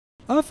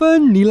阿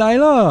芬，你来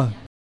了。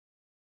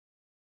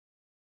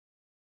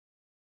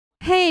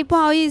嘿，不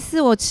好意思，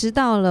我迟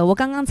到了，我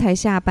刚刚才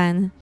下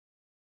班。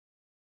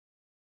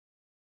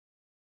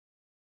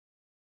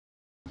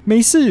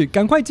没事，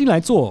赶快进来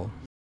坐。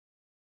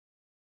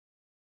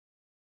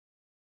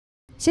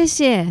谢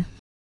谢。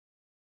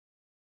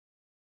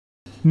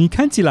你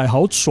看起来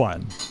好喘。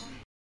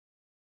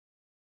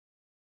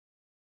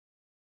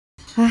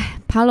唉，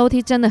爬楼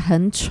梯真的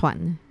很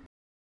喘。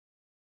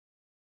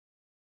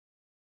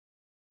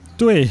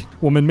对，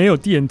我们没有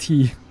电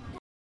梯，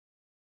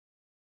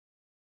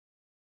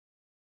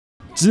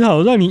只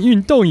好让你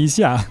运动一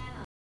下。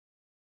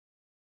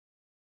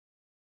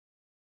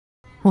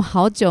我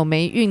好久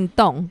没运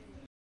动。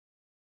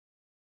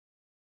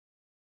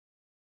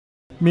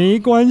没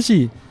关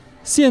系，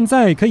现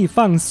在可以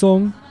放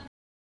松。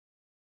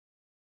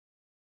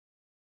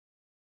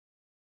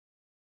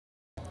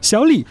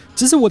小李，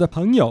这是我的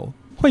朋友，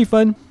慧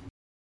芬。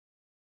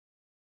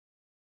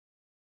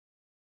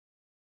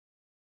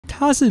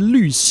他是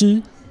律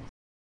师。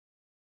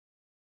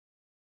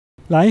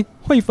来，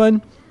慧芬，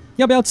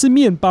要不要吃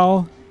面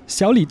包？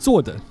小李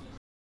做的。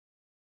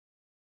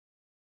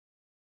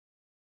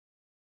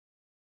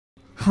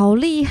好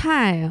厉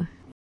害啊！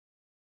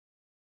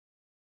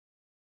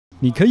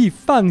你可以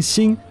放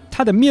心，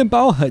他的面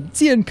包很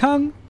健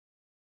康。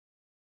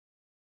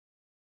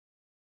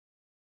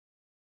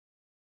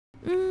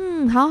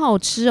好好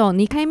吃哦！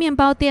你开面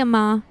包店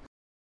吗？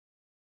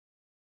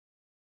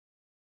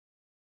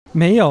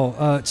没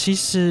有，其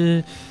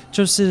实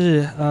就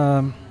是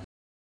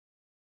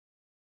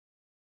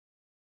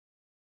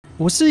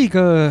我是一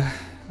个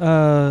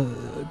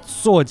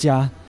作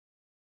家。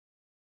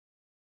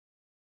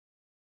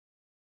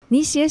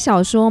你写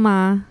小说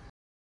吗？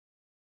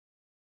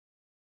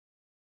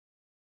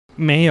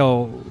没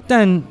有，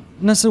但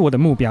那是我的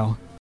目标。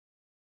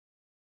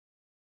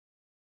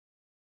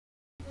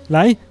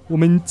来，我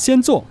们先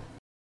坐。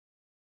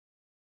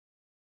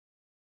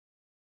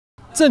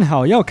正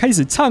好要开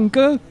始唱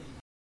歌。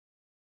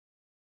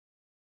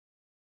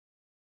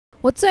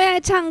我最爱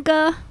唱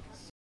歌。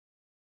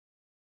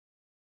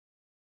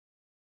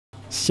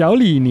小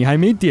李，你还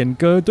没点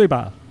歌对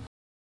吧？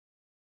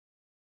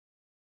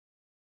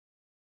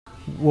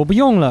我不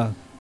用了。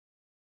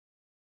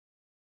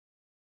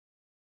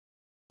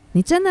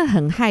你真的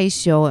很害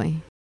羞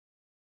哎。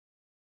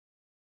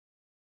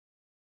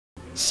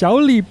小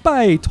李，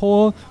拜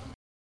托，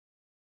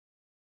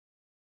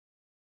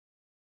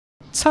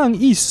唱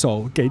一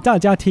首给大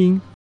家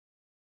听，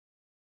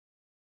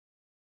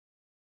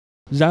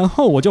然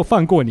后我就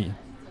放过你。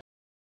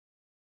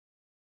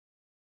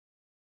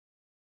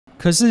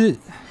可是，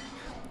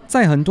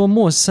在很多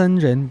陌生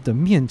人的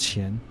面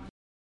前，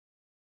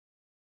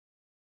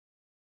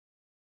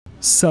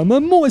什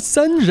么陌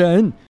生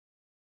人？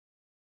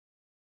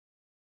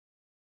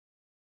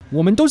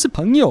我们都是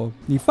朋友，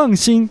你放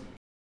心。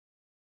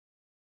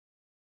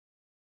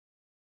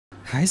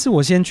还是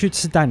我先去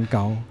吃蛋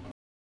糕。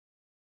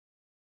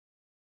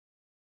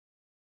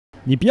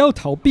你不要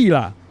逃避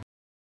啦！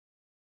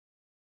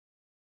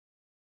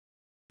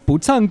不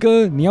唱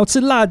歌，你要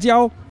吃辣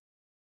椒。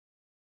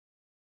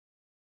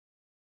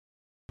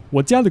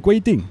我家的规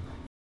定。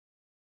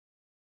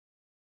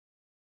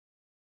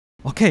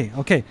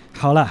OK，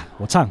 好啦，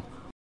我唱。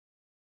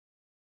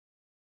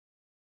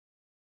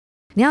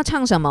你要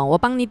唱什么？我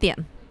帮你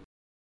点。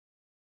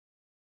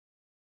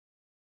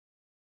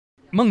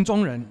梦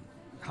中人，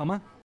好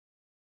吗？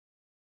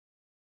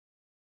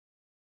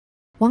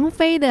王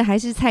菲的还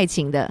是蔡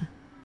琴的？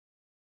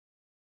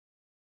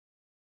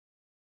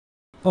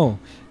哦，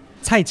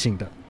蔡琴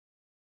的。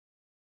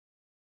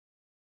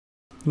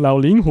老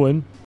灵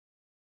魂。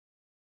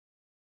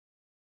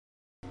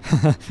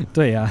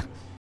对呀。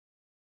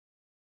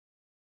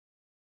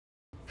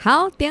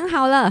好，点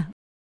好了。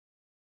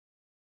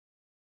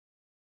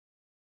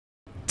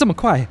这么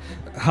快？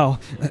好，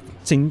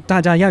请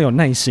大家要有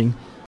耐心。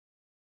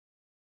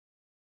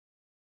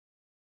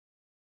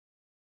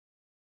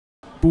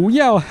不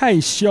要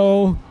害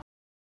羞，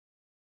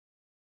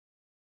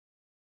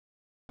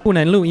不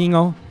能录音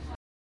哦。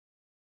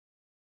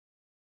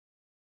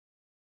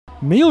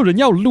没有人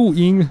要录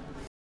音。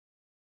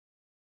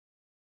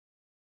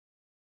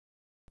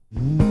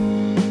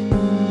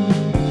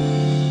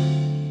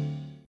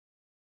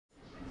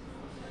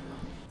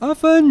阿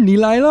芬，你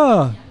来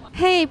了。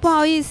嘿，不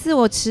好意思，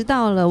我迟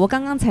到了，我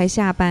刚刚才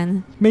下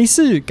班。没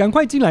事，赶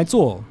快进来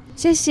坐。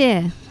谢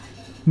谢。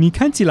你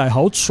看起来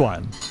好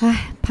喘。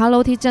唉，爬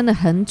楼梯真的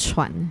很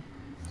喘。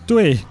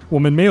对，我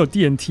们没有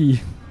电梯，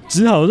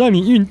只好让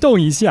你运动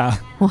一下。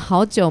我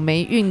好久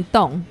没运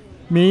动。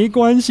没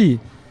关系，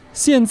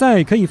现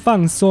在可以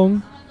放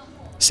松。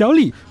小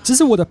李，这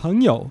是我的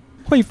朋友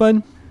慧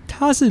芬，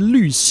他是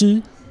律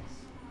师。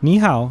你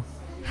好。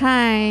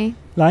嗨。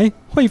来，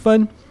慧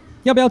芬，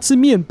要不要吃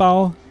面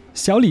包？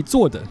小李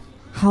做的。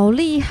好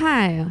厉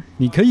害啊！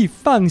你可以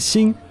放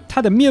心，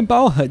他的面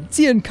包很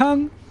健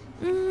康。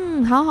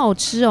好好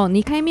吃哦！你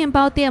开面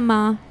包店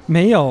吗？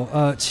没有，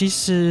其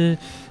实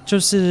就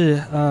是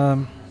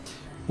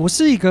我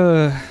是一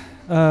个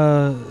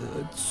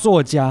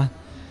作家。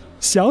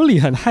小李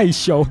很害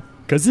羞，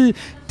可是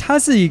他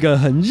是一个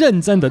很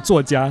认真的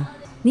作家。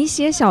你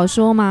写小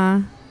说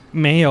吗？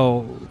没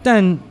有，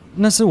但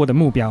那是我的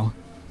目标。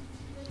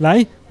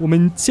来，我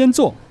们先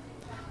坐，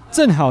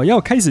正好要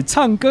开始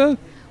唱歌。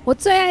我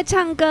最爱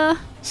唱歌。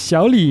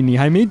小李，你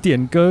还没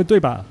点歌对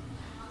吧？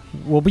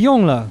我不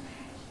用了。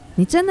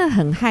你真的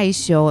很害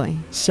羞哎。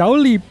小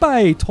李，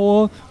拜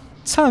托，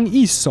唱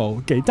一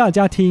首给大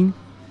家听，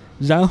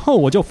然后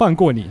我就放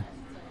过你。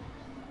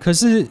可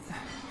是，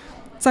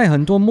在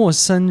很多陌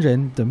生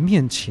人的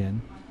面前，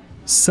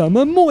什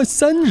么陌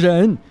生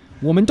人？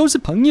我们都是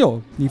朋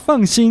友，你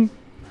放心。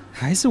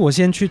还是我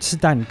先去吃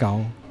蛋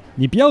糕，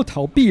你不要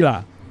逃避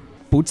啦。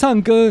不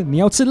唱歌，你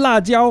要吃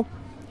辣椒。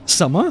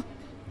什么？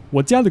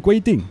我家的规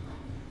定。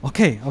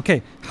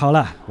OK， 好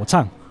啦，我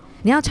唱。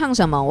你要唱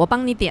什么？我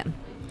帮你点。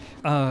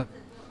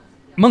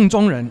梦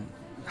中人，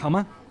好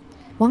吗？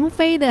王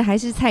菲的还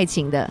是蔡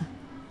琴的？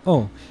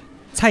哦，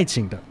蔡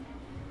琴的。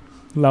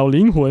老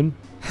灵魂，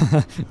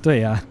对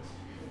呀。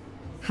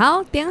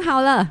好，点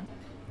好了。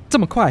这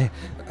么快？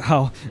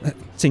好，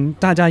请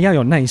大家要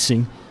有耐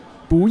心，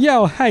不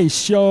要害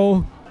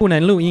羞，不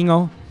能录音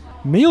哦。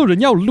没有人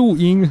要录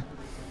音，